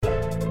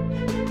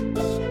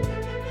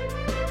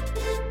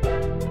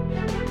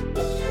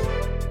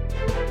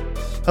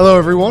Hello,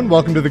 everyone.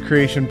 Welcome to the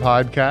Creation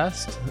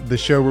Podcast, the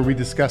show where we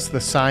discuss the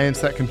science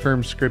that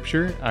confirms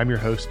Scripture. I'm your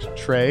host,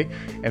 Trey,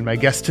 and my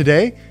guest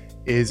today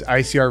is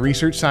ICR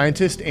research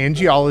scientist and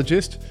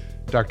geologist,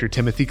 Dr.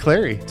 Timothy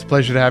Clary. It's a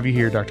pleasure to have you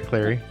here, Dr.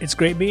 Clary. It's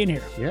great being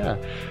here.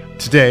 Yeah.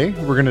 Today,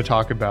 we're going to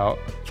talk about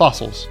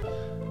fossils.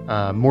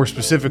 More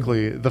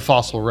specifically, the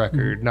fossil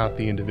record, not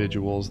the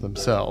individuals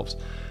themselves.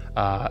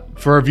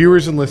 For our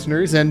viewers and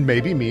listeners, and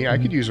maybe me, I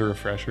could use a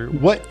refresher.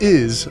 What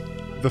is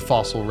the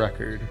fossil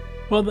record?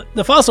 Well,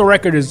 the fossil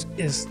record is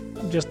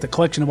just a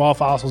collection of all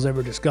fossils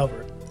ever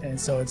discovered.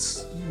 And so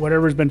it's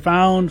whatever's been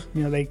found,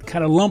 they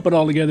kind of lump it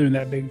all together in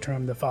that big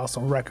term, the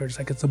fossil record. It's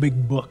like it's a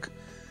big book,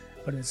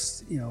 but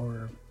it's,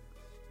 a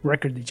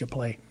record that you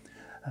play.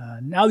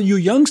 Now you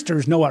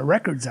youngsters know what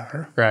records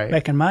are. Right.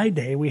 Back in my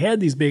day, we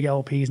had these big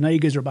LPs. Now you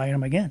guys are buying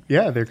them again.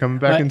 Yeah, they're coming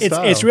back in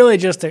style. It's really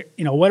just,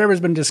 whatever's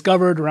been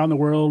discovered around the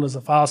world as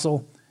a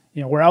fossil.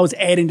 We're always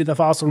adding to the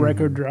fossil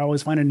record. We're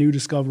always finding new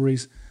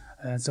discoveries.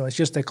 And so it's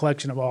just a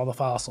collection of all the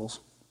fossils.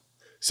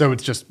 So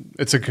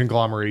it's a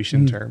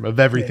conglomeration term of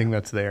everything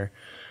that's there.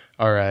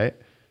 All right.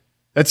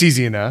 That's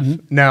easy enough.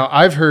 Now,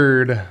 I've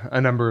heard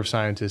a number of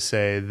scientists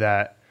say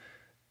that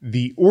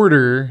the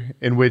order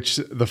in which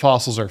the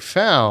fossils are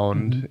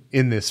found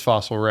in this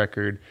fossil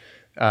record,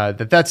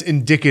 that's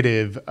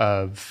indicative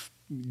of,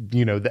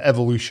 the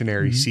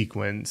evolutionary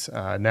sequence.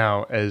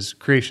 Now, as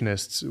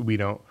creationists, we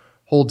don't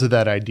hold to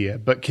that idea.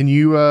 But can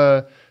you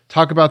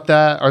talk about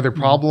that? Are there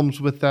problems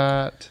with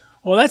that?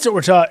 Well, that's what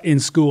we're taught in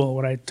school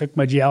when I took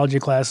my geology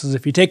classes.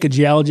 If you take a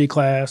geology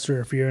class or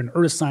if you're in an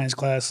earth science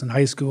class in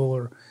high school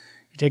or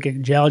you take a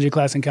geology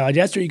class in college,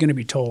 that's what you're going to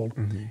be told,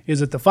 is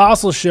that the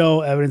fossils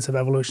show evidence of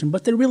evolution,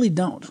 but they really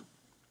don't.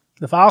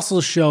 The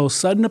fossils show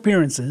sudden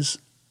appearances,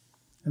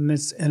 and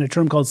it's in a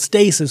term called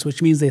stasis,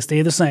 which means they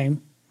stay the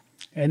same,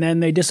 and then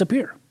they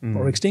disappear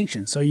or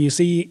extinction. So you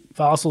see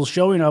fossils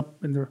showing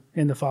up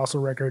in the fossil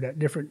record at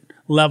different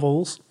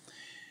levels,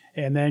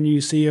 and then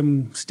you see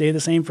them stay the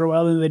same for a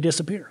while, and then they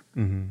disappear.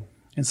 And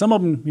some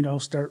of them,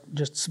 start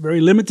just very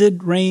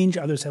limited range.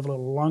 Others have a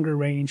little longer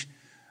range.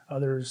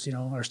 Others,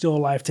 are still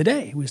alive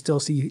today. We still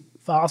see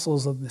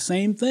fossils of the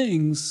same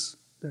things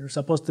that are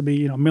supposed to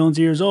be, millions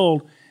of years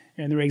old,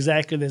 and they're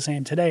exactly the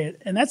same today.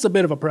 And that's a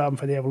bit of a problem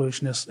for the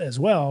evolutionists as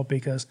well,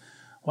 because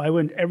why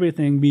wouldn't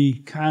everything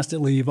be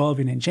constantly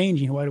evolving and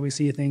changing? Why do we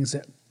see things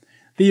that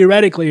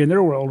theoretically in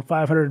their world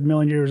 500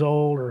 million years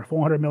old or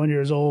 400 million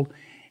years old,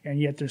 and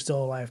yet they're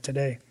still alive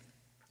today?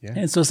 Yeah.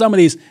 And so some of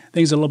these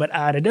things are a little bit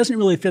odd. It doesn't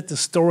really fit the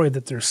story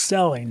that they're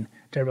selling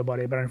to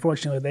everybody, but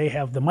unfortunately they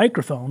have the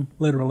microphone,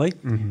 literally,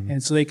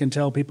 and so they can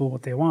tell people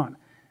what they want.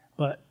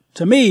 But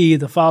to me,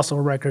 the fossil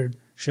record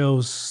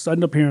shows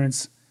sudden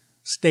appearance,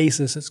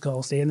 stasis, it's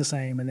called, staying the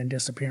same, and then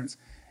disappearance.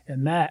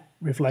 And that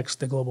reflects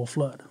the global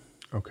flood.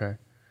 Okay.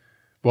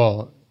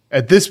 Well,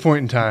 at this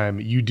point in time,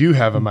 you do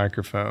have a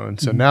microphone,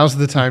 so now's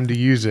the time to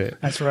use it.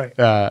 That's right.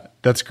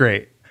 That's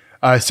great.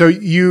 So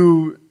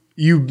you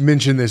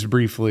mentioned this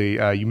briefly.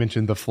 You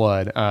mentioned the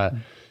flood.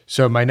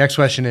 So my next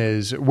question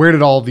is, where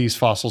did all these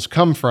fossils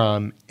come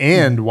from,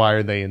 and why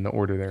are they in the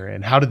order they're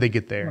in? How did they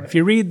get there? If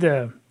you read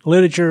the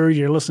literature,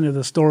 you're listening to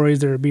the stories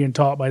that are being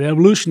taught by the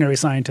evolutionary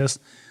scientists,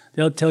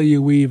 they'll tell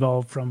you we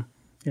evolved from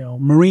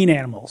marine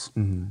animals.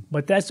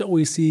 But that's what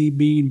we see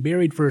being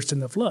buried first in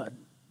the flood.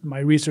 My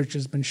research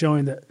has been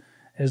showing that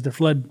as the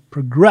flood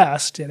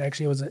progressed,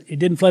 it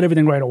didn't flood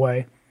everything right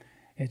away.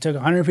 It took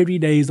 150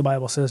 days, the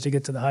Bible says, to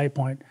get to the high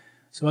point.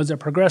 So as it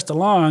progressed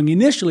along,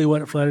 initially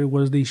what it flooded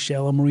was these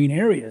shallow marine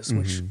areas,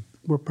 which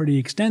were pretty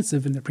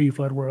extensive in the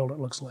pre-flood world, it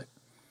looks like.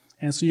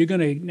 And so you're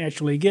going to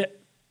naturally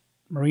get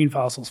marine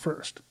fossils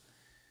first.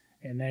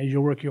 And as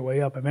you work your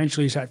way up,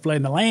 eventually you start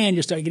flooding the land,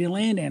 you start getting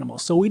land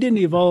animals. So we didn't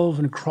evolve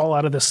and crawl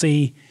out of the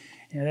sea.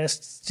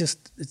 It's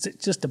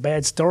just a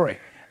bad story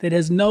that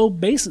has no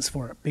basis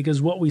for it,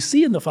 because what we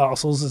see in the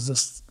fossils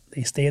is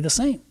they stay the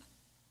same.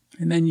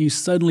 And then you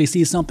suddenly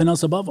see something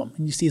else above them,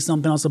 and you see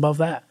something else above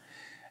that.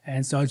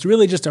 And so it's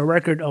really just a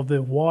record of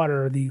the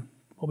water,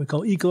 what we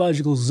call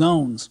ecological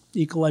zones,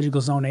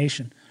 ecological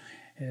zonation.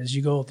 As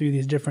you go through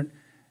these different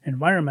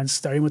environments,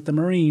 starting with the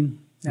marine,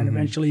 and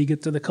eventually you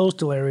get to the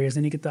coastal areas,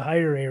 and you get to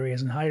higher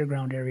areas and higher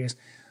ground areas.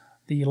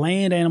 The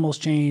land animals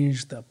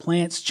change, the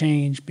plants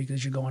change,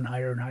 because you're going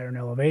higher and higher in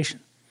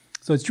elevation.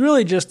 So it's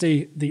really just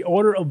the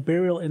order of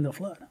burial in the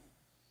flood.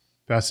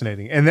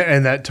 Fascinating. And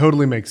that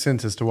totally makes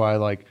sense as to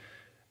why,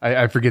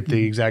 I forget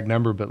the exact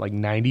number, but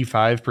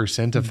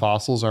 95% of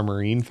fossils are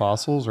marine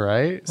fossils,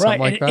 right? Something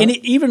like that. And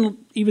even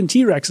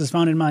T-Rexes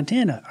found in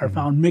Montana are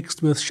found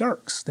mixed with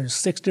sharks. There's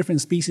 6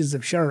 different species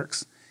of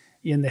sharks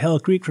in the Hell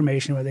Creek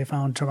Formation, where they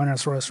found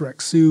Tyrannosaurus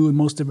rex sioux, and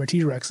most of them are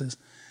T-Rexes,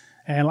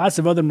 and lots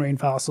of other marine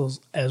fossils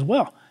as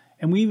well.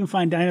 And we even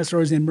find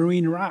dinosaurs in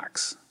marine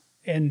rocks.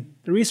 And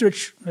the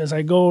research, as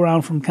I go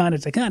around from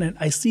continent to continent,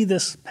 I see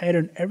this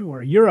pattern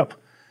everywhere. Europe,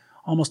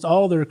 almost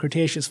all their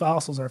Cretaceous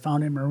fossils are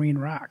found in marine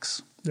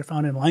rocks. They're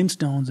found in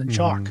limestones and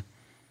chalk.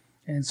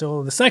 And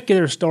so the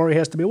secular story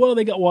has to be, well,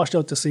 they got washed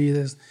out to sea.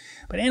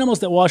 But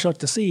animals that wash out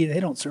to sea, they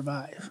don't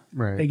survive.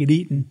 Right. They get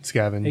eaten.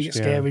 Scavenged. They get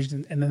scavenged,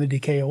 and then they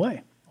decay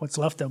away. what's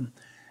left of them.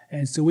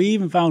 And so we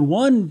even found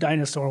one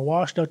dinosaur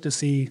washed out to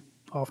sea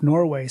off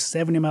Norway,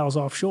 70 miles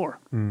offshore.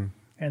 And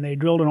they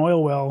drilled an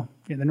oil well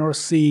in the North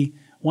Sea,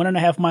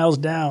 1.5 miles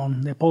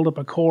down. They pulled up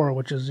a core,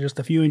 which is just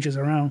a few inches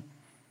around.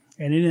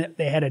 And in it,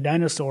 they had a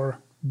dinosaur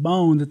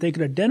bone that they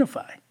could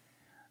identify,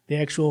 the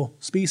actual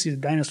species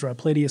of dinosaur, a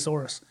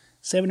Plateosaurus,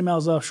 70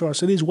 miles offshore.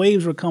 So these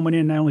waves were coming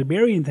in, not only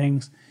burying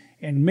things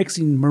and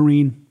mixing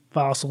marine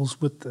fossils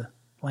with the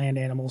land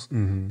animals,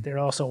 they're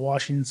also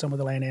washing some of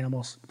the land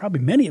animals,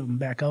 probably many of them,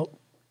 back out,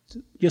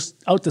 just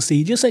out to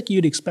sea, just like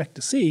you'd expect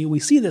to see. We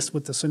see this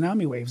with the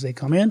tsunami waves. They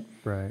come in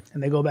Right.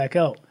 and they go back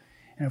out.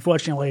 And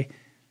unfortunately,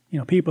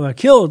 people are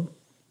killed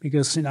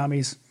because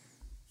tsunamis,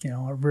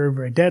 are very,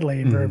 very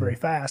deadly and very, very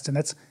fast. And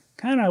that's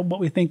kind of what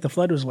we think the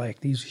flood was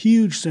like, these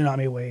huge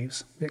tsunami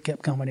waves that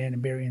kept coming in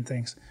and burying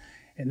things.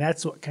 And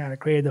that's what kind of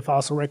created the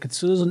fossil record.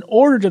 So there's an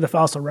order to the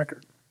fossil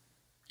record,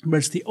 but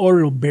it's the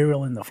order of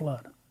burial in the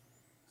flood.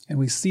 And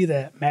we see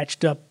that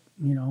matched up,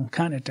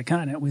 continent to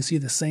continent. We see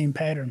the same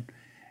pattern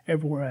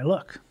everywhere I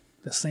look.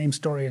 The same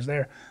story is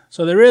there.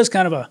 So there is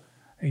kind of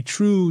a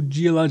true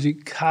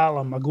geologic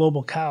column, a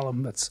global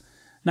column that's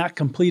not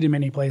complete in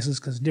many places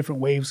because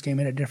different waves came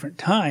in at different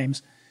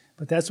times,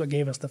 but that's what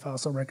gave us the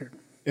fossil record.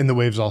 And the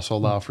waves also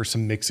allow for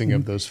some mixing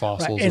of those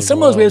fossils. Right. And as some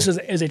well. of those waves,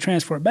 as they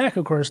transport back,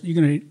 of course,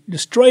 you're going to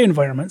destroy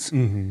environments,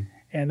 and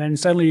then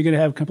suddenly you're going to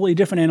have completely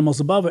different animals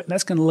above it, and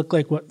that's going to look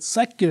like what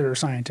secular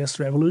scientists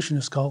or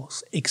evolutionists call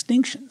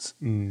extinctions.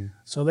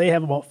 So they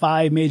have about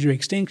 5 major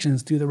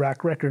extinctions through the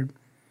rock record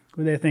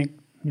where they think,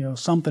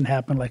 something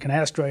happened, like an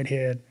asteroid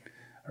hit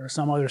or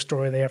some other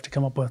story they have to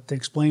come up with to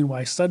explain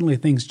why suddenly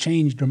things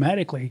change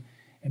dramatically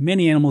and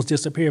many animals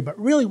disappear. But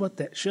really what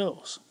that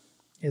shows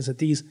is that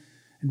these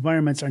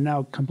environments are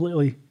now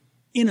completely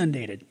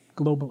inundated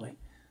globally.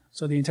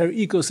 So the entire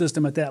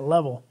ecosystem at that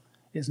level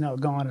is now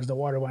gone as the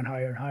water went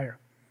higher and higher.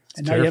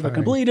 And now you have a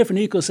completely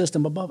different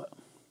ecosystem above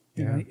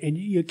it. And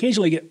you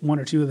occasionally get 1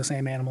 or 2 of the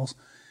same animals,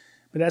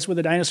 but that's where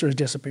the dinosaurs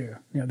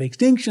disappear. The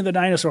extinction of the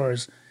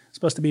dinosaurs is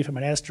supposed to be from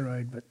an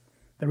asteroid, but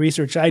the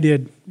research I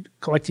did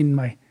collecting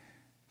my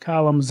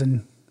columns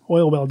and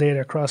oil well data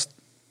across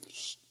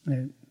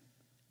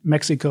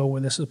Mexico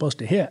where this is supposed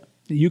to hit,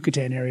 the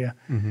Yucatan area,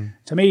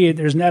 to me,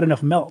 there's not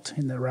enough melt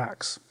in the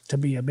rocks to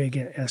be a big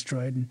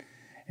asteroid.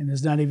 And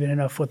there's not even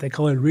enough what they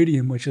call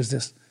iridium, which is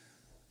this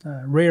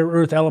rare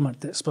earth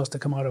element that's supposed to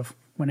come out of,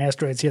 when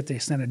asteroids hit, they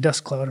send a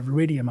dust cloud of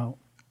iridium out.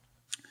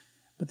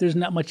 But there's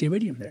not much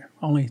iridium there.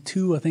 Only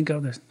 2, I think,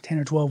 of the 10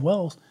 or 12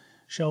 wells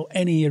show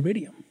any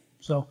iridium.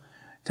 So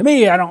to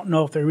me, I don't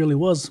know if there really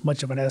was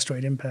much of an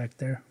asteroid impact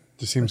there.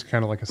 Just seems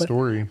kind of like a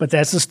story. But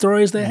that's the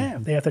stories they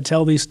have. They have to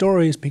tell these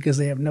stories because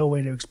they have no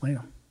way to explain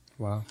them.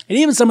 Wow. And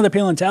even some of the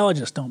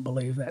paleontologists don't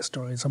believe that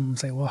story. Some of them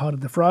say, well, how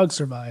did the frogs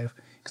survive?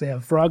 Because they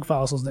have frog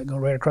fossils that go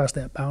right across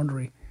that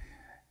boundary.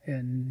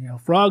 And,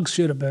 frogs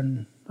should have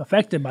been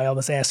affected by all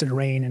this acid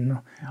rain and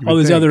all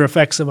these other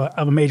effects of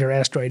a major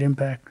asteroid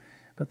impact,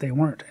 but they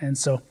weren't. And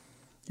so,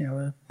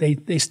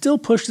 they still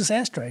push this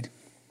asteroid.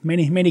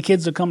 Many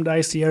kids will come to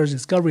ICR's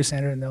Discovery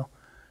Center and they'll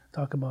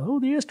talk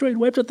about, the asteroid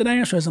wiped out the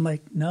dinosaurs. I'm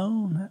like,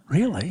 no, not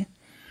really.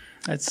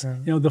 That's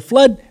the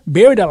flood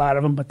buried a lot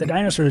of them, but the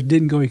dinosaurs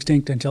didn't go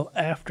extinct until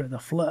after the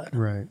flood,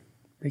 Right.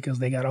 Because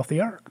they got off the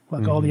ark.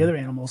 Like all the other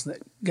animals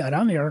that got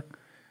on the ark,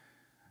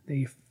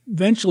 they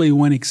eventually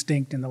went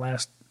extinct in the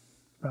last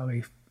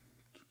probably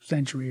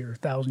century or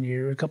 1,000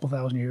 years, a couple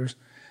thousand years.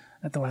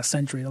 Not the last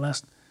century, the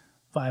last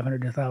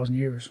 500 to 1,000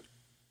 years.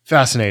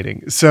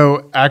 Fascinating.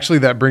 So actually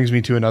that brings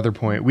me to another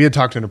point. We had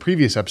talked in a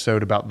previous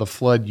episode about the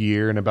flood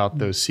year and about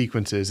those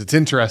sequences. It's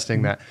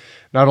interesting that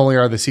not only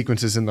are the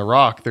sequences in the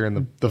rock, they're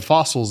in the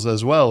fossils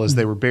as well as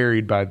they were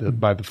buried by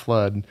the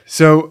flood.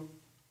 So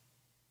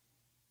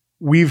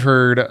we've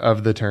heard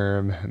of the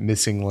term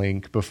missing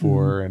link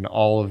before and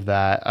all of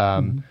that.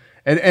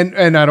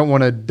 And I don't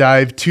want to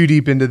dive too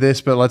deep into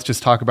this, but let's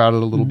just talk about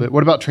it a little bit.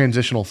 What about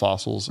transitional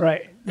fossils?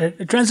 Right.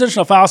 The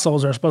transitional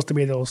fossils are supposed to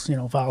be those,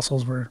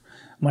 fossils where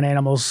one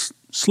animal's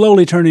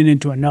slowly turning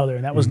into another.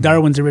 And that was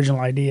Darwin's original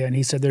idea. And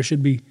he said there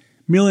should be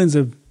millions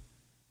of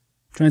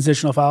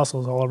transitional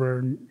fossils all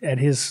over. At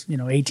his,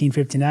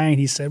 1859,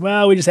 he said,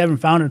 well, we just haven't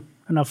found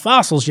enough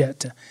fossils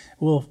yet to,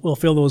 we'll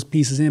fill those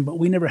pieces in. But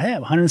we never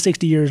have.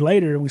 160 years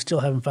later, we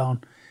still haven't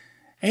found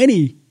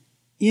any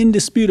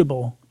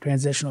indisputable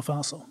transitional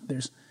fossil.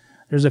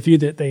 There's a few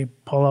that they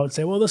pull out and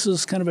say, well, this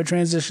is kind of a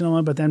transitional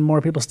one, but then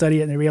more people study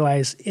it and they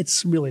realize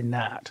it's really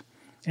not.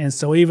 And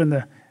so even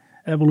the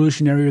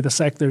evolutionary or the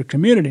secular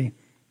community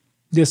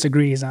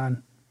disagrees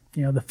on,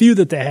 the few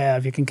that they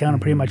have, you can count them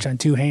pretty much on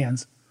 2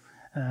 hands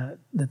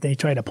that they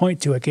try to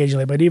point to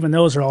occasionally, but even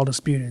those are all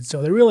disputed.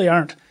 So there really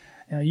aren't,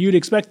 you'd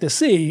expect to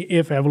see,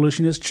 if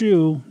evolution is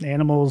true,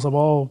 animals of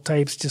all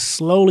types just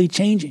slowly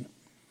changing.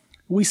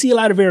 We see a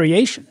lot of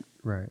variation.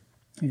 Right.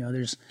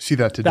 There's See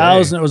that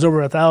today. There was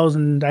over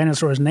 1,000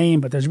 dinosaurs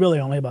named, but there's really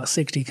only about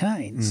 60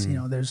 kinds.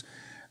 There's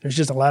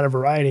just a lot of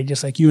variety.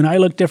 Just like you and I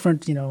look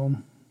different,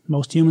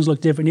 most humans look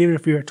different. Even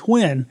if you're a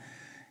twin,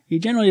 you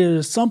generally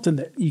there's something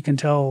that you can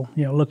tell,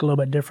 look a little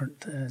bit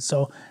different.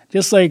 So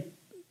just like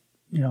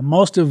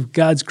most of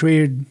God's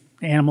created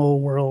animal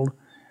world,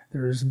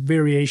 there's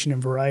variation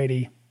and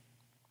variety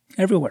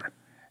everywhere.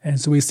 And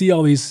so we see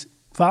all these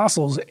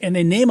fossils, and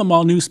they name them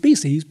all new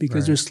species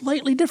because they're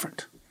slightly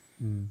different.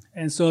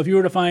 And so if you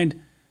were to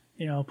find,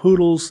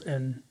 poodles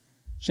and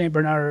St.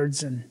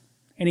 Bernards and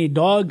any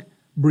dog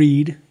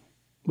breed,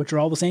 which are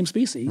all the same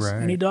species,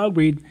 any dog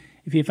breed,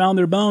 if you found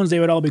their bones, they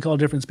would all be called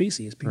different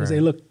species because they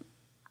look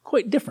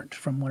quite different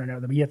from one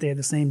another, but yet they have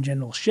the same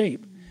general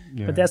shape.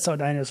 Yeah. But that's how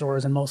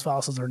dinosaurs and most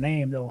fossils are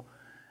named.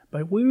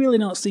 But we really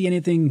don't see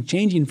anything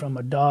changing from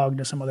a dog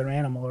to some other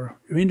animal or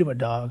into a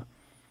dog.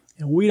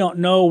 We don't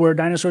know where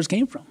dinosaurs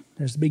came from.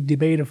 There's a big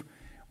debate of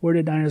where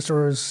did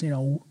dinosaurs,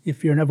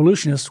 if you're an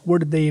evolutionist, where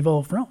did they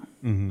evolve from?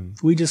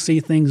 Mm-hmm. We just see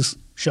things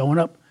showing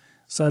up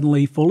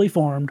suddenly, fully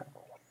formed,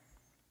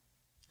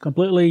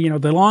 completely,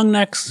 the long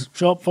necks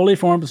show up fully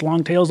formed with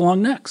long tails,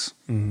 long necks.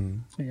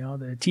 Mm-hmm.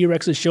 The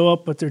T-Rexes show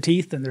up with their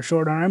teeth and their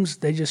short arms.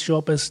 They just show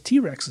up as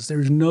T-Rexes.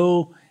 There's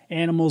no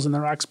animals in the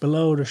rocks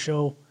below to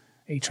show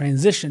a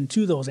transition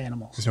to those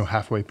animals. There's no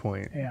halfway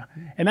point. Yeah,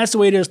 and that's the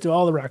way it is to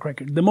all the rock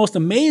record. The most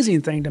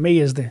amazing thing to me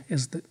is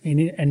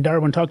and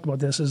Darwin talked about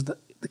this, is the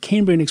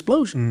Cambrian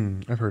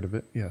explosion. I've heard of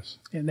it, yes.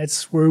 And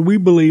that's where we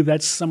believe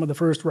that's some of the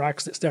first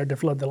rocks that started to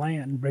flood the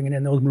land, bringing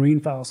in those marine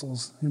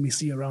fossils. And we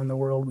see around the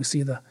world, we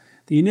see the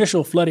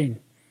initial flooding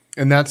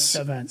and that's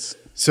events.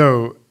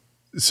 So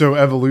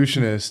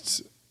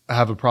evolutionists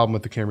have a problem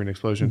with the Cambrian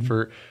explosion.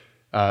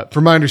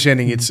 From my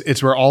understanding,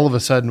 it's where all of a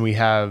sudden we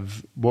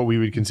have what we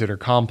would consider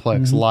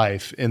complex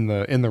life in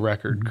the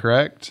record,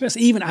 correct? Yes,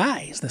 even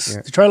eyes.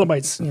 The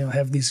trilobites,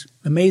 have these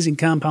amazing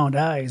compound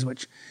eyes,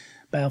 which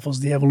baffles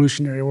the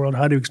evolutionary world.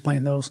 How to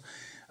explain those?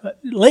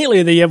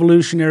 Lately, the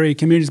evolutionary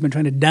community has been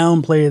trying to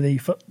downplay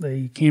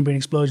the Cambrian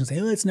explosion, say,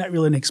 it's not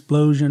really an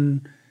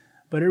explosion,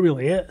 but it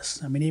really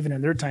is. I mean, even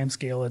in their time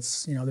scale,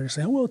 it's, they're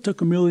saying, it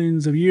took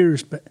millions of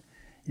years, but,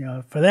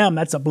 for them,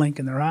 that's a blink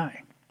in their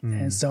eye.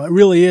 And so it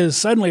really is.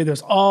 Suddenly,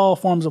 there's all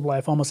forms of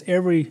life. Almost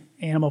every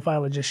animal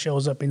phyla just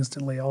shows up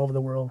instantly all over the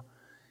world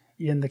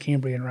in the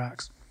Cambrian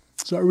rocks.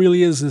 So it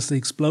really is this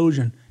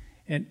explosion.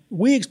 And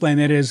we explain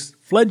that as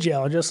flood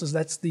geologists, as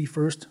that's the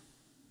first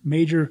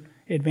major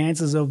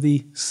advances of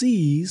the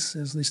seas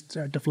as they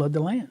start to flood the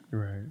land.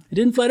 Right. It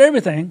didn't flood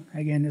everything.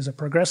 Again, there's a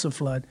progressive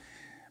flood.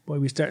 But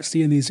we start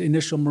seeing these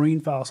initial marine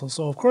fossils.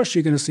 So, of course,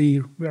 you're going to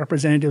see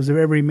representatives of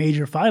every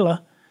major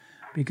phyla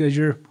because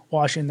you're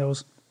washing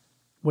those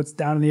what's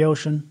down in the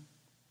ocean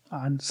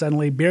and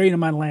suddenly burying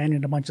them on land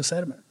in a bunch of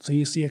sediment. So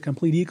you see a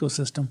complete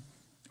ecosystem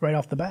right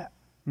off the bat.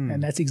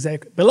 And that's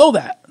exactly below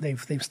that.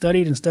 They've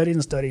studied and studied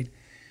and studied.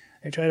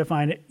 They try to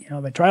find it.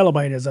 The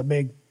trilobite is a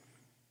big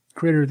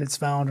critter that's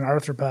found, an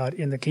arthropod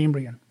in the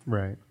Cambrian.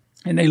 Right.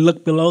 And they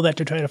look below that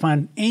to try to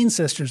find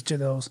ancestors to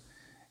those.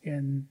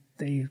 And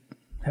they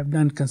have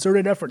done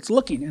concerted efforts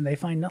looking, and they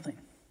find nothing.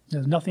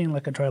 There's nothing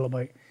like a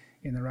trilobite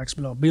in the rocks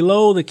below.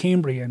 Below the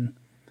Cambrian,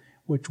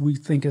 which we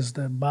think is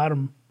the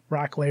bottom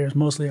rock layers,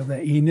 mostly of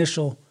the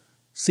initial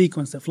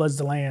sequence that floods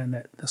the land,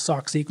 that the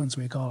Sauk sequence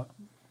we call it.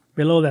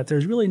 Below that,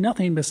 there's really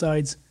nothing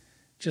besides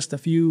just a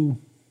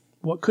few,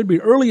 what could be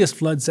earliest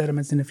flood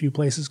sediments in a few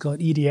places called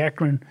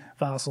Ediacaran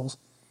fossils.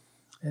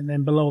 And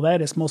then below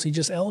that, it's mostly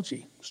just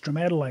algae,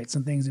 stromatolites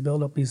and things that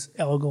build up these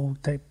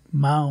algal-type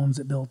mounds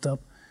that built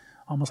up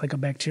almost like a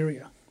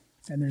bacteria.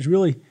 And there's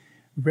really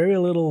very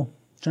little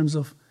in terms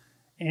of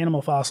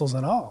animal fossils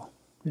at all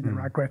in the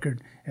rock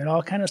record. It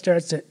all kind of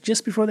starts at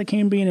just before the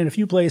Cambrian in a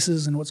few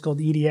places in what's called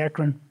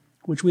Ediacaran,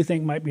 which we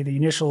think might be the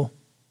initial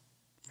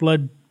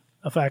flood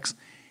effects.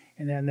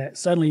 And then that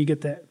suddenly you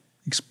get that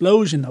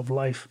explosion of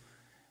life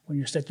when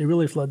you start to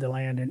really flood the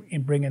land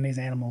and bring in these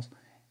animals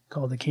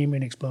called the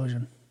Cambrian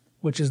explosion,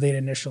 which is the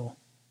initial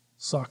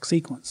Sauk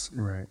sequence.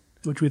 Right.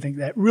 Which we think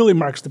that really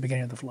marks the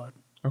beginning of the flood.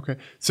 Okay.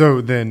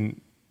 So then,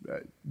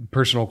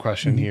 personal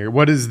question here.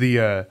 What is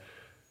the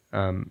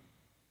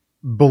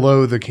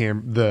below the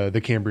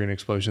Cambrian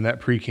explosion,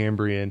 that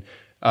Precambrian,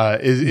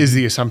 is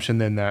the assumption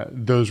then that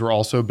those were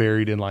also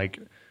buried in like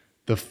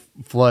the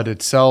flood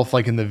itself,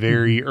 like in the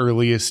very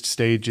earliest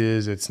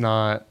stages? It's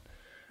not.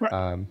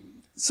 Right.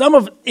 Some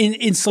of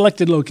in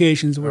selected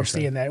locations we're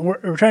seeing that.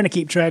 We're trying to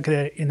keep track of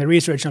that in the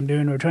research I'm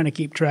doing. We're trying to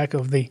keep track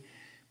of the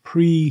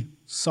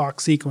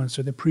pre-Sauk sequence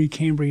or the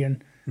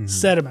Precambrian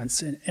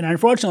sediments. And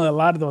unfortunately, a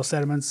lot of those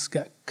sediments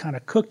got kind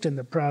of cooked in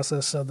the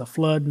process of the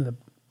flood and the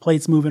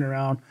plates moving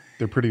around.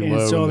 They're pretty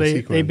low so in the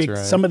sequence, right?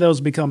 Some of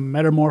those become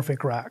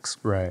metamorphic rocks.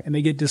 Right. And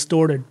they get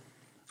distorted.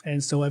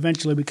 And so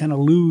eventually we kind of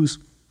lose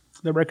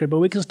the record. But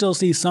we can still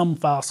see some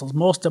fossils.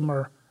 Most of them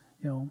are,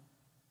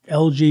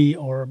 algae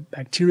or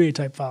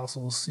bacteria-type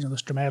fossils, the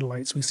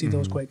stromatolites. We see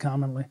those quite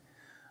commonly.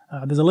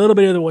 There's a little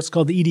bit of what's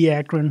called the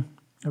Ediacaran,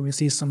 where we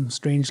see some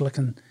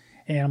strange-looking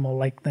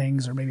animal-like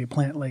things or maybe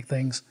plant-like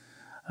things.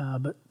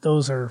 But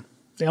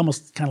they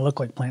almost kind of look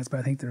like plants,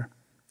 but I think they're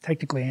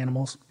technically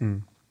animals.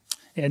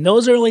 And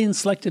those are only in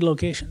selected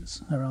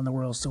locations around the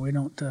world, so we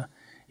don't,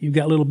 you've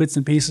got little bits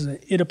and pieces.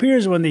 It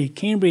appears when the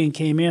Cambrian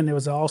came in, there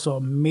was also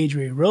a major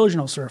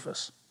erosional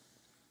surface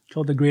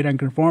called the Great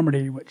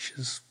Unconformity, which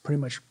is pretty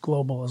much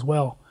global as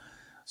well.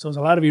 So there's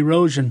a lot of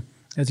erosion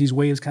as these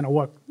waves kind of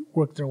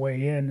work their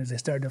way in as they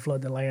start to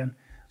flood the land.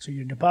 So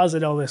you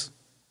deposit all this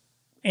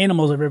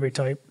animals of every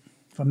type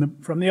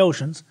from the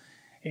oceans,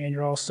 and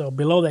you're also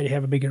below that you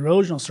have a big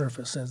erosional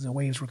surface as the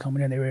waves were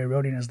coming in. They were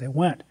eroding as they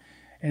went,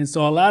 and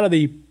so a lot of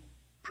the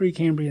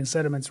Precambrian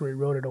sediments were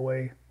eroded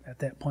away at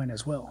that point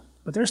as well.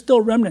 But there's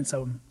still remnants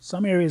of them.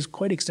 Some areas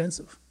quite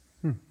extensive,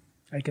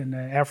 like in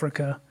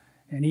Africa,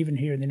 and even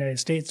here in the United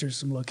States, there's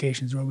some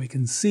locations where we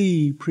can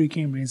see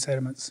Precambrian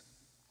sediments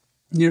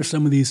near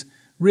some of these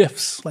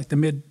rifts, like the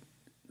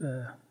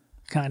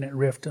mid-continent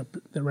rift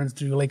that runs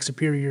through Lake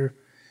Superior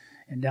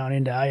and down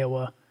into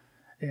Iowa.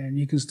 And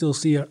you can still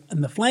see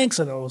in the flanks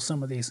of those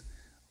some of these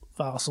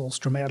fossils,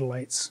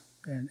 stromatolites,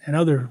 and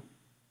other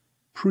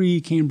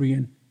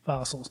Precambrian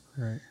fossils.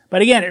 Right.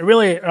 But again,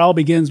 it all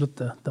begins with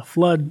the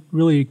flood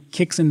really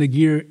kicks into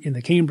gear in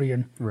the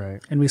Cambrian. Right.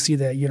 And we see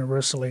that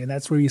universally. And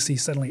that's where you see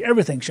suddenly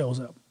everything shows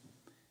up.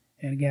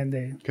 And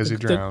again, because it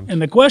drowned.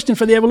 And the question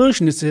for the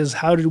evolutionists is,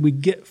 how did we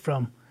get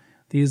from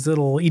these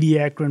little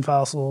Ediacaran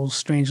fossils,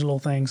 strange little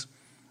things,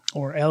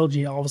 or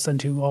algae all of a sudden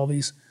to all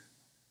these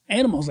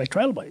animals like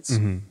trilobites?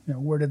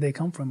 Where did they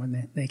come from?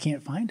 And they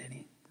can't find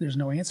any. There's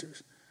no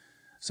answers.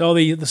 So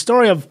the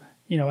story of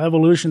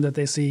evolution that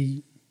they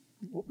see,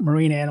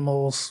 marine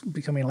animals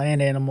becoming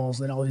land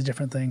animals and all these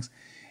different things,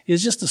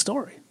 is just a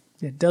story.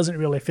 It doesn't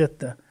really fit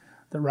the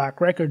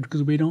rock record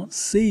because we don't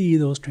see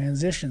those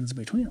transitions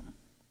between them.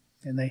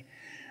 And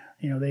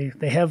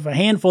they have a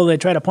handful they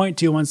try to point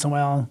to once in a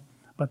while,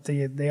 but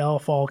they all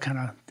fall kind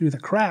of through the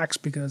cracks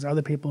because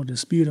other people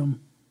dispute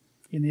them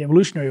in the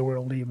evolutionary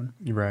world even.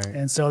 Right.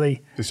 And so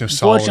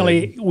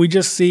unfortunately, we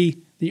just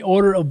see the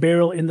order of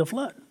burial in the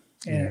flood.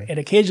 And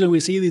occasionally we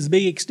see these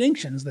big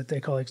extinctions that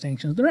they call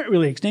extinctions. They're not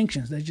really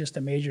extinctions. They're just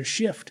a major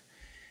shift.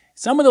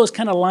 Some of those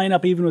kind of line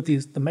up even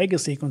with the mega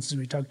sequences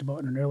we talked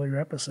about in an earlier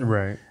episode.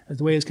 Right. As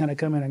the waves kind of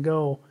come in and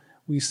go,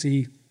 we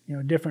see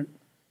different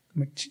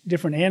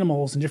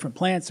animals and different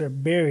plants are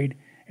buried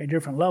at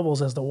different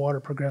levels as the water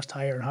progressed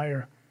higher and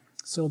higher.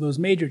 So those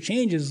major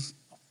changes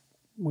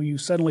where you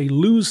suddenly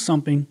lose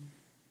something,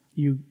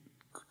 you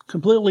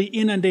completely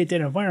inundate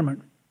that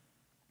environment,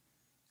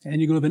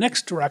 and you go to the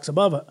next rocks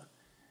above it,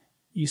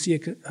 you see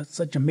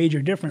such a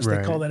major difference. Right.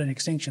 They call that an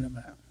extinction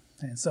event.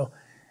 And so,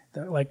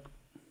 like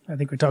I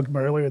think we talked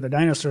about earlier, the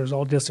dinosaurs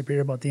all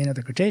disappeared about the end of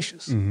the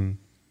Cretaceous. And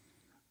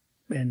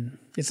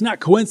it's not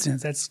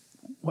coincidence. That's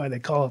why they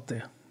call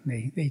it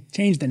they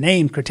changed the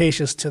name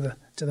Cretaceous to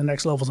the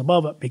next levels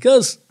above it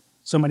because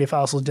so many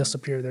fossils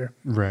disappear there.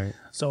 Right.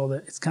 So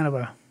it's kind of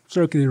a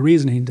circular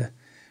reasoning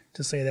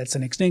to say that's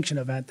an extinction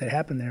event that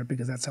happened there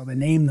because that's how they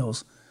name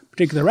those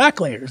particular rock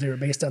layers. They were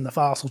based on the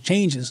fossil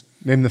changes.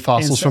 Name the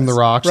fossils from the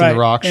rocks right. and the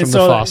rocks and from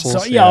so, the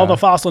fossils. So all the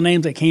fossil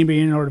names like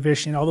Cambrian,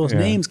 Ordovician, all those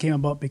names came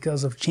about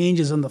because of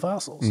changes in the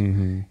fossils.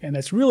 And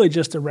that's really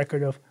just a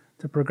record of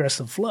the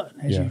progressive flood.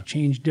 As you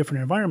change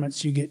different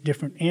environments, you get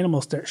different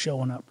animals start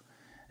showing up.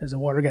 As the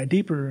water got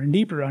deeper and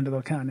deeper onto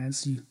the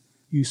continents,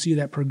 you see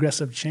that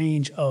progressive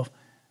change of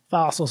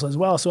fossils as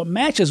well. So it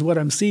matches what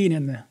I'm seeing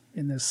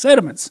in the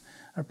sediments.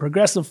 A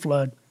progressive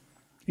flood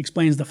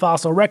explains the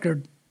fossil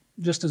record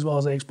just as well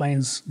as it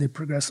explains the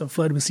progressive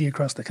flood we see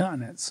across the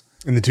continents.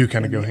 And the two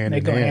kind of go hand in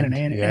hand. They go hand in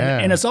hand. Yeah.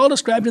 And it's all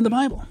described in the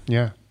Bible.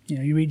 Yeah.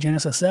 You read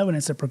Genesis 7,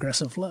 it's a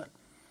progressive flood.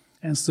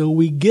 And so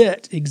we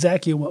get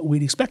exactly what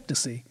we'd expect to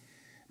see.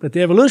 But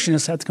the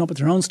evolutionists have to come up with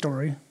their own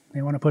story.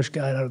 They want to push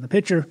God out of the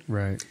picture.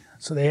 Right.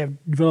 So they have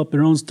developed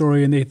their own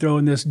story, and they throw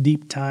in this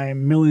deep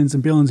time, millions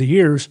and billions of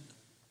years,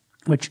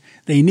 which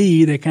they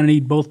need. They kind of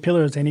need both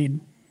pillars. They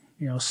need,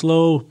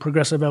 slow,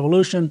 progressive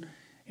evolution.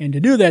 And to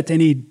do that, they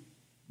need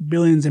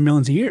billions and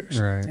millions of years.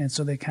 Right. And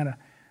so they kind of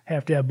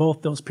have to have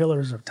both those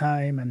pillars of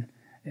time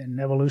and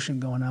evolution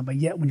going on. But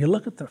yet when you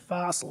look at the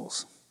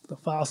fossils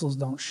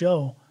don't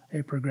show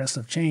a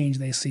progressive change.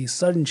 They see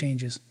sudden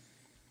changes.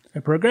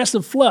 A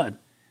progressive flood,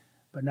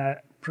 but not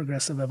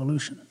progressive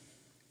evolution.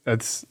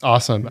 That's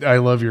awesome. I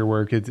love your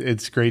work.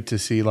 It's great to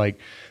see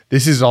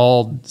this is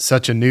all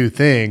such a new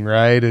thing,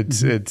 right?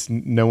 It's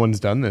no one's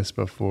done this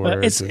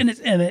before. It's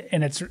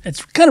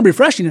kind of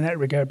refreshing in that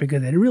regard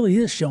because it really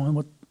is showing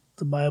what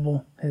the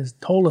Bible has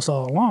told us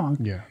all along.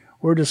 Yeah.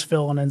 We're just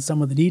filling in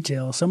some of the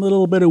details, some of the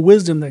little bit of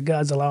wisdom that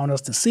God's allowing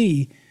us to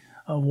see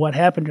of what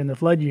happened during the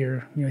flood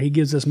year. He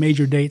gives us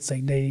major dates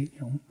like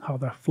how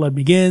the flood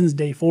begins,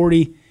 day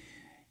 40,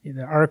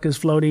 the ark is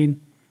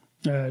floating.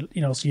 So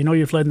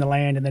you're flooding the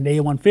land, and then day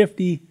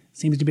 150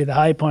 seems to be the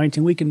high point,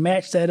 and we can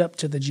match that up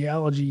to the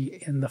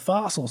geology and the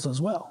fossils as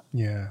well.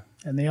 Yeah.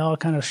 And they all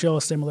kind of show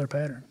a similar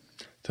pattern.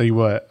 Tell you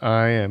what,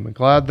 I am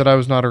glad that I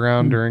was not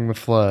around during the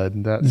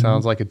flood. That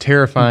sounds like a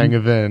terrifying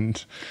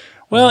event.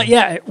 Well,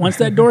 yeah, once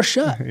that door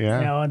shut,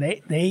 Yeah. and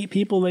the 8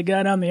 people that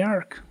got on the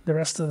ark, the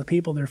rest of the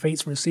people, their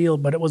fates were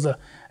sealed, but it was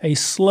a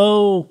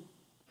slow,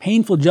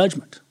 painful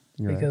judgment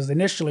because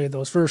initially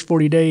those first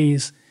 40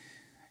 days,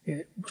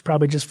 it was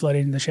probably just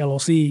flooding the shallow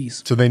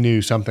seas. So they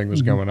knew something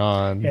was going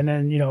on. And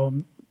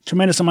then,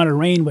 tremendous amount of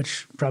rain,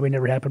 which probably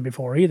never happened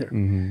before either.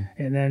 And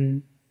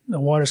then the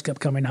waters kept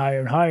coming higher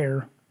and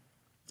higher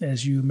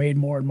as you made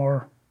more and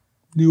more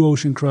new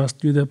ocean crust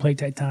due to the plate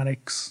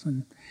tectonics,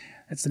 and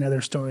that's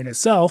another story in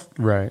itself.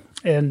 Right.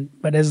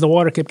 But as the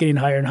water kept getting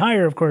higher and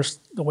higher, of course,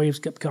 the waves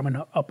kept coming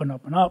up and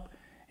up and up.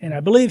 And I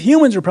believe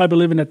humans are probably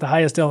living at the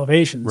highest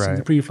elevations in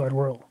the pre-flood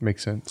world.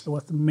 Makes sense. So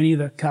with many of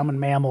the common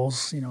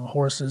mammals,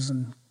 horses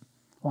and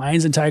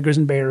lions and tigers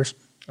and bears.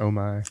 Oh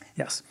my.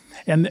 Yes.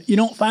 And you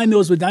don't find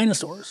those with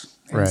dinosaurs.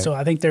 And Right. so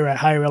I think they're at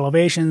higher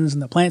elevations,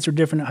 and the plants are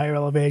different at higher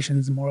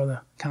elevations, more of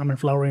the common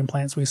flowering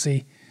plants we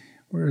see.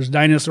 Whereas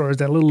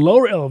dinosaurs at a little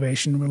lower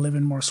elevation would live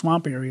in more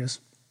swamp areas.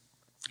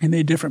 And they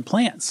had different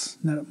plants,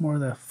 not more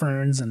of the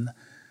ferns and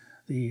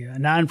the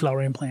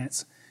non-flowering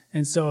plants.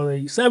 And so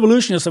the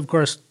evolutionists, of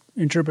course,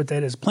 interpret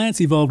that as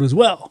plants evolved as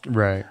well.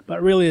 Right.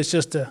 But really it's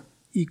just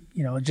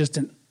just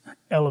in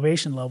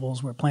elevation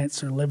levels where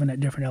plants are living at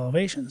different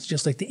elevations,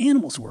 just like the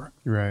animals were.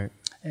 Right.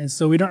 And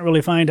so we don't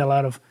really find a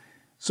lot of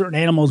certain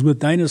animals with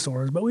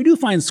dinosaurs, but we do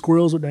find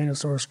squirrels with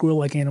dinosaurs,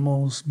 squirrel-like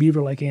animals,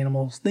 beaver-like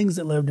animals, things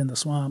that lived in the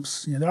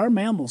swamps. There are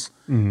mammals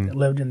that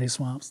lived in these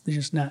swamps. They're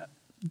just not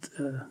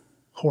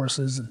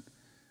horses and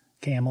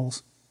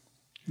camels.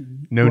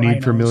 And No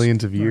need for rhinos.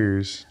 millions of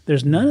years.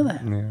 There's none of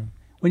that. Yeah.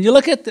 When you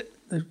look at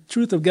the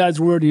truth of God's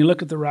word, and you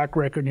look at the rock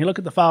record, and you look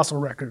at the fossil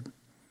record,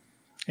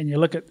 and you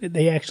look at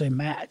they actually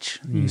match.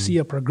 You see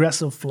a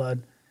progressive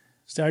flood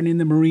starting in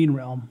the marine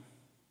realm,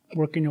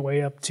 working your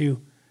way up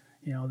to,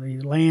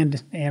 the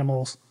land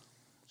animals,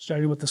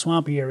 starting with the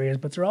swampy areas,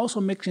 but they're also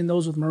mixing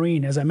those with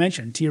marine, as I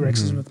mentioned,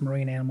 T-Rexes with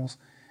marine animals,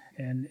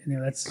 and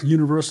that's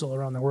universal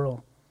around the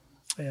world.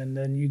 And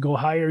then you go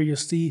higher, you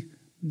see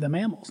the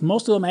mammals.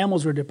 Most of the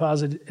mammals were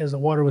deposited as the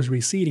water was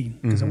receding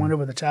because it went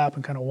over the top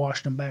and kind of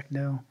washed them back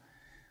down.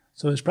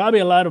 So there's probably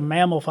a lot of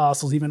mammal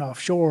fossils even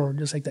offshore,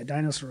 just like that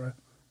dinosaur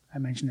I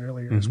mentioned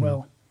earlier as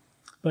well.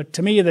 But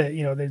to me,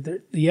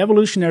 the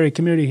evolutionary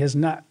community has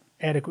not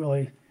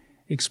adequately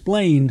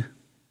explained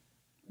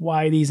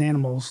why these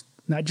animals,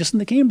 not just in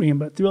the Cambrian,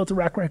 but throughout the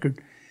rock record,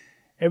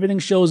 everything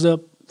shows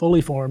up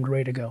fully formed,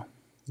 ready to go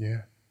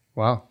Yeah.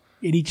 Wow.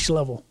 at each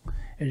level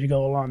as you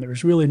go along.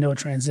 There's really no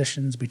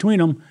transitions between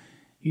them.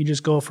 You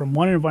just go from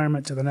one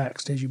environment to the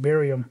next as you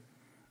bury them.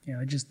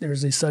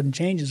 There's these sudden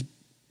changes.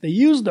 They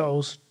use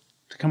those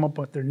to come up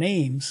with their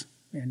names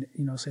and,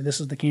 say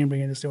this is the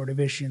Cambrian, this is the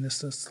Ordovician, this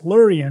is the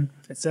Silurian,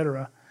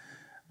 etc.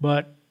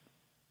 But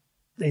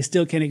they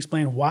still can't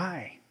explain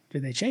why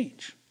did they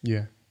change.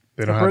 Yeah.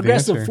 They A don't have the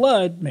progressive answer.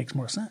 flood makes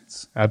more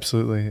sense.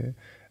 Absolutely.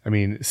 I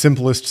mean,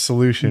 simplest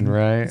solution,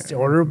 right? It's the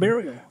order of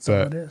burial. That's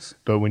all it is.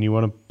 But when you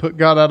want to put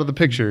God out of the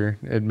picture,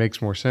 it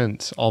makes more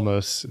sense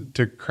almost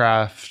to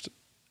craft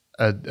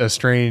a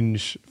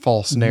strange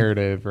false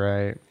narrative,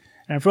 right?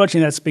 And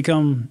unfortunately, that's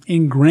become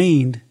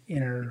ingrained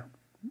in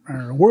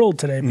our world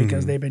today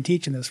because they've been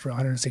teaching this for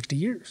 160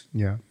 years.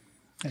 Yeah.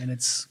 And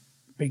it's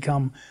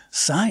become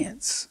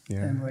science.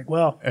 Yeah. And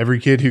well, Every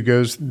kid who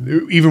goes,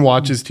 even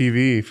watches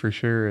TV for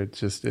sure. It's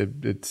just,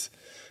 it's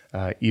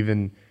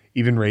even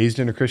raised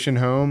in a Christian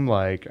home.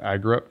 Like I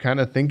grew up kind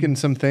of thinking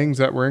some things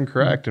that were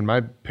incorrect and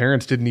my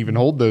parents didn't even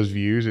hold those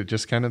views. It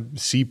just kind of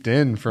seeped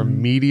in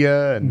from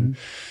media and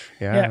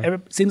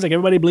it seems like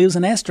everybody believes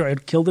an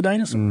asteroid killed the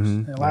dinosaurs.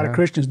 And a lot of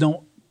Christians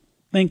don't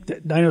think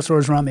that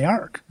dinosaurs were on the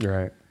ark,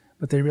 Right.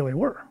 but they really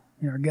were.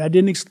 God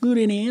didn't exclude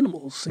any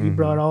animals. He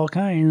brought all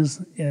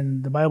kinds,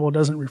 and the Bible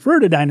doesn't refer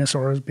to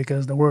dinosaurs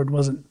because the word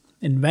wasn't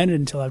invented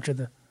until after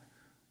the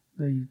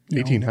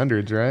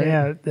 1800s, right?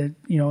 Yeah, in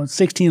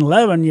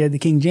 1611, you had the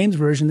King James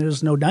Version,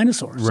 there's no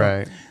dinosaurs.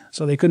 Right.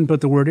 So they couldn't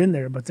put the word in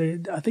there. But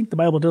I think the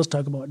Bible does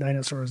talk about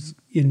dinosaurs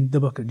in the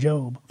book of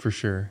Job. For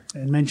sure.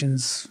 And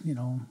mentions,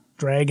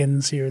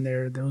 dragons here and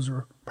there. Those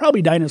were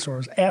probably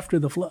dinosaurs after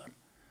the flood.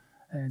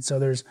 And so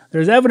there's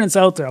evidence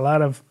out there, a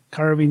lot of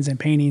carvings and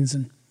paintings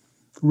and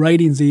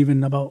writings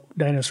even about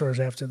dinosaurs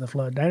after the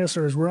flood.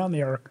 Dinosaurs were on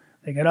the ark.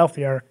 They got off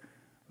the ark.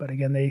 But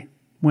again, they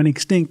went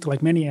extinct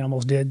like many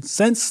animals did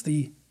since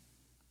the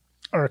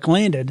ark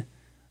landed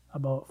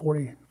about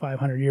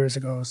 4,500 years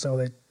ago. So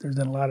there's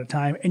been a lot of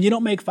time. And you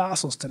don't make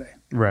fossils today.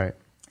 Right.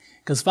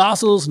 Because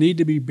fossils need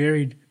to be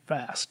buried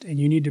fast, and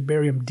you need to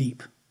bury them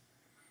deep.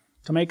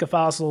 To make a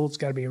fossil, it's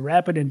got to be a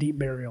rapid and deep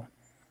burial.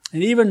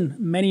 And even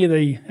many of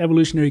the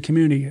evolutionary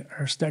community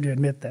are starting to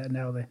admit that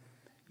now. That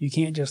you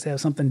can't just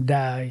have something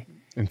die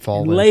And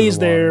fall and into lays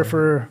the there water.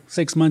 for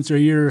 6 months or a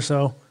year or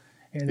so,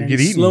 and then get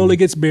eaten. slowly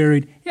gets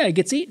buried. Yeah, it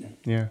gets eaten.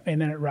 Yeah.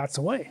 And then it rots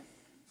away.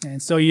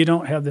 And so you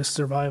don't have this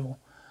survival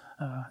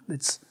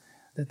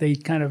that they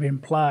kind of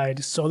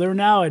implied. So they're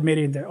now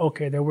admitting that,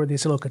 okay, there were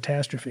these little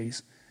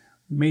catastrophes,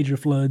 major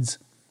floods,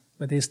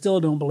 but they still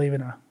don't believe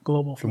in a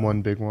global The flood.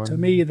 one big one. To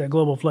me, the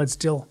global flood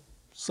still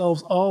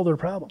solves all their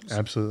problems.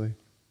 Absolutely.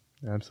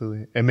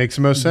 It makes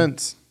the most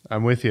sense.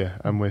 I'm with you.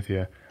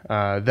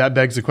 That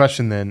begs the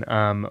question then,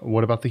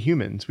 what about the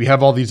humans? We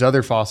have all these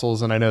other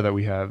fossils, and I know that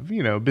we have,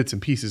 bits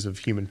and pieces of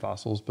human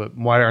fossils, but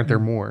why aren't there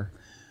more?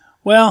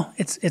 Well,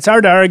 it's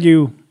hard to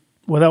argue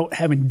without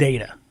having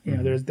data.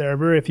 There are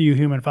very few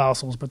human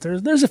fossils, but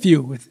there's a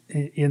few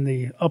in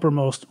the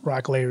uppermost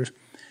rock layers.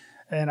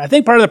 And I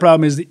think part of the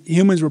problem is that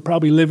humans were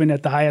probably living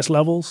at the highest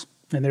levels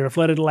and they were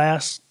flooded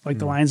last, like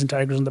the lions and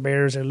tigers and the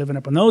bears. They're living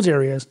up in those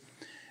areas.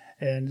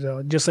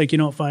 And just like you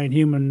don't find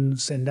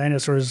humans and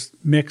dinosaurs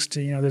mixed,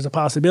 there's a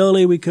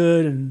possibility we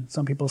could, and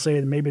some people say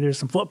that maybe there's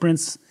some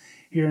footprints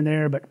here and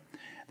there, but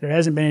there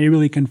hasn't been any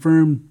really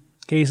confirmed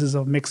cases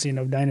of mixing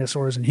of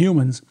dinosaurs and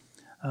humans.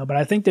 But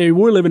I think they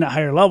were living at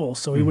higher levels,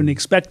 so we wouldn't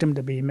expect them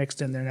to be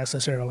mixed in there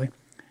necessarily.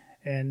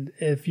 And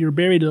if you're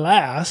buried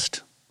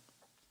last,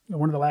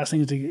 one of the last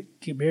things to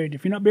get buried,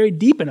 if you're not buried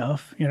deep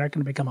enough, you're not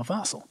going to become a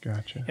fossil.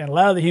 Gotcha. And a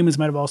lot of the humans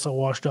might have also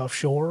washed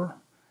offshore.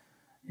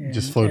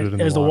 Just floated in the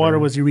water. As the water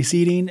was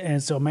receding,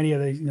 and so many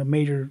of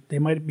the they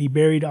might be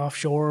buried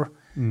offshore.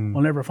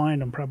 We'll never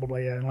find them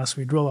probably unless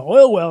we drill an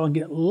oil well and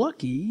get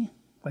lucky,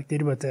 like they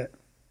did with that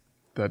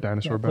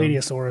dinosaur bone.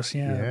 Plesiosaurus,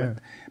 yeah.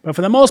 But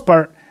for the most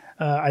part,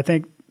 I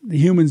think the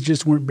humans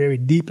just weren't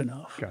buried deep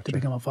enough to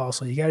become a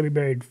fossil. You got to be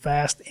buried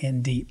fast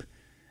and deep.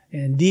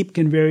 And deep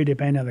can vary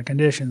depending on the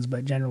conditions,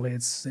 but generally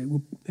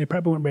they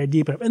probably weren't buried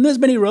deep enough. And there's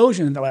been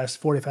erosion in the last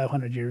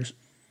 4,500 years.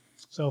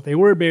 So if they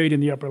were buried in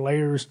the upper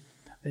layers,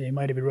 they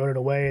might have eroded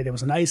away. There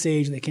was an ice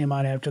age that came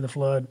on after the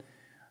flood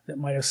that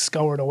might have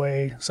scoured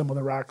away some of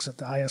the rocks at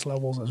the highest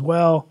levels as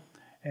well.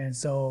 And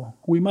so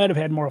we might have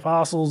had more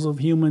fossils of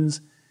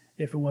humans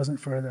if it wasn't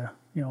for the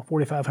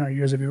 4,500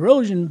 years of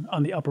erosion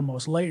on the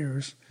uppermost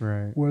layers,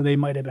 where they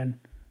might have been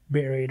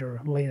buried or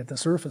laid at the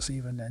surface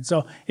even then.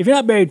 So if you're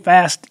not buried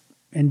fast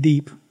and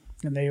deep,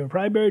 and they were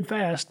probably buried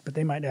fast, but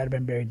they might not have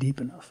been buried deep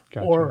enough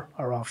or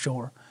are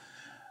offshore.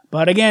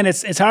 But again,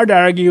 it's hard to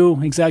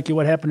argue exactly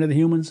what happened to the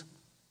humans.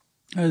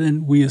 Other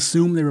than we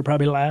assume they were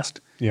probably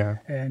last. Yeah,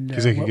 and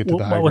because they could get to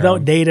the high ground.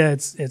 Without data,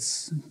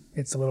 it's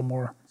a little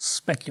more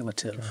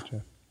speculative.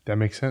 Gotcha. That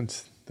makes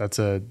sense. That's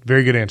a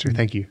very good answer.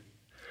 Thank you.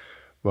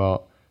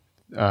 Well,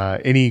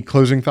 any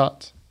closing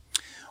thoughts?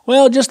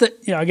 Well, just that,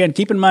 again,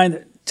 keep in mind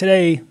that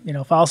today,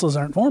 fossils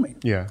aren't forming.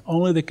 Yeah.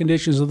 Only the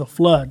conditions of the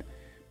flood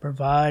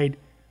provide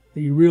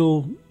the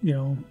real,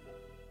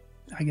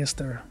 I guess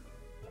their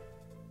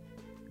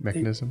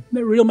mechanism.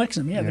 The real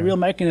mechanism, the real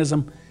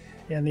mechanism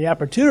and the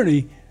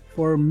opportunity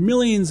for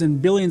millions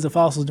and billions of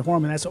fossils to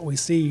form, and that's what we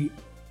see.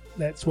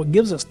 That's what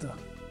gives us the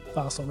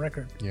fossil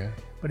record. Yeah.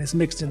 But it's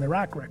mixed in the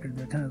rock record.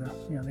 They're kind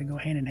of they go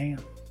hand in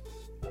hand.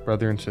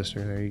 Brother and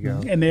sister, there you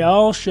go. And they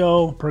all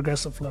show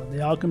progressive flood.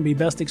 They all can be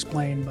best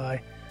explained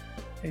by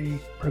a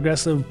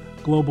progressive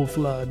global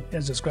flood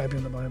as described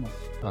in the Bible.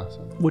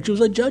 Awesome. Which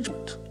was a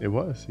judgment. It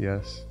was,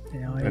 yes.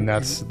 And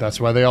that's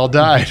why they all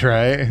died,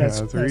 right? That's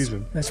the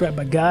reason. That's right.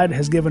 But God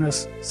has given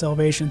us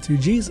salvation through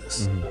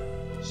Jesus.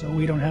 So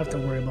we don't have to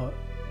worry about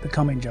the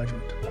coming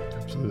judgment.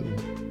 Absolutely.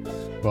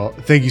 Well,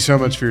 thank you so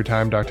much for your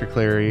time, Dr.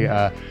 Clary.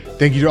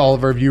 Thank you to all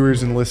of our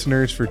viewers and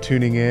listeners for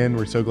tuning in.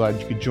 We're so glad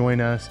you could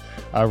join us.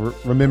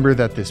 Remember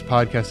that this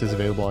podcast is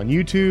available on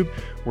YouTube,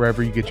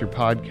 wherever you get your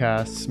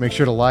podcasts. Make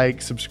sure to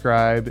like,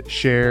 subscribe,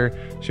 share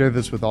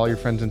this with all your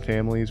friends and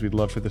families. We'd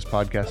love for this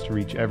podcast to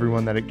reach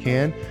everyone that it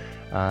can.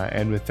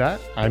 And with that,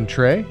 I'm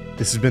Trey.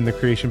 This has been the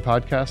Creation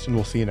Podcast, and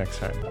we'll see you next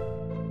time.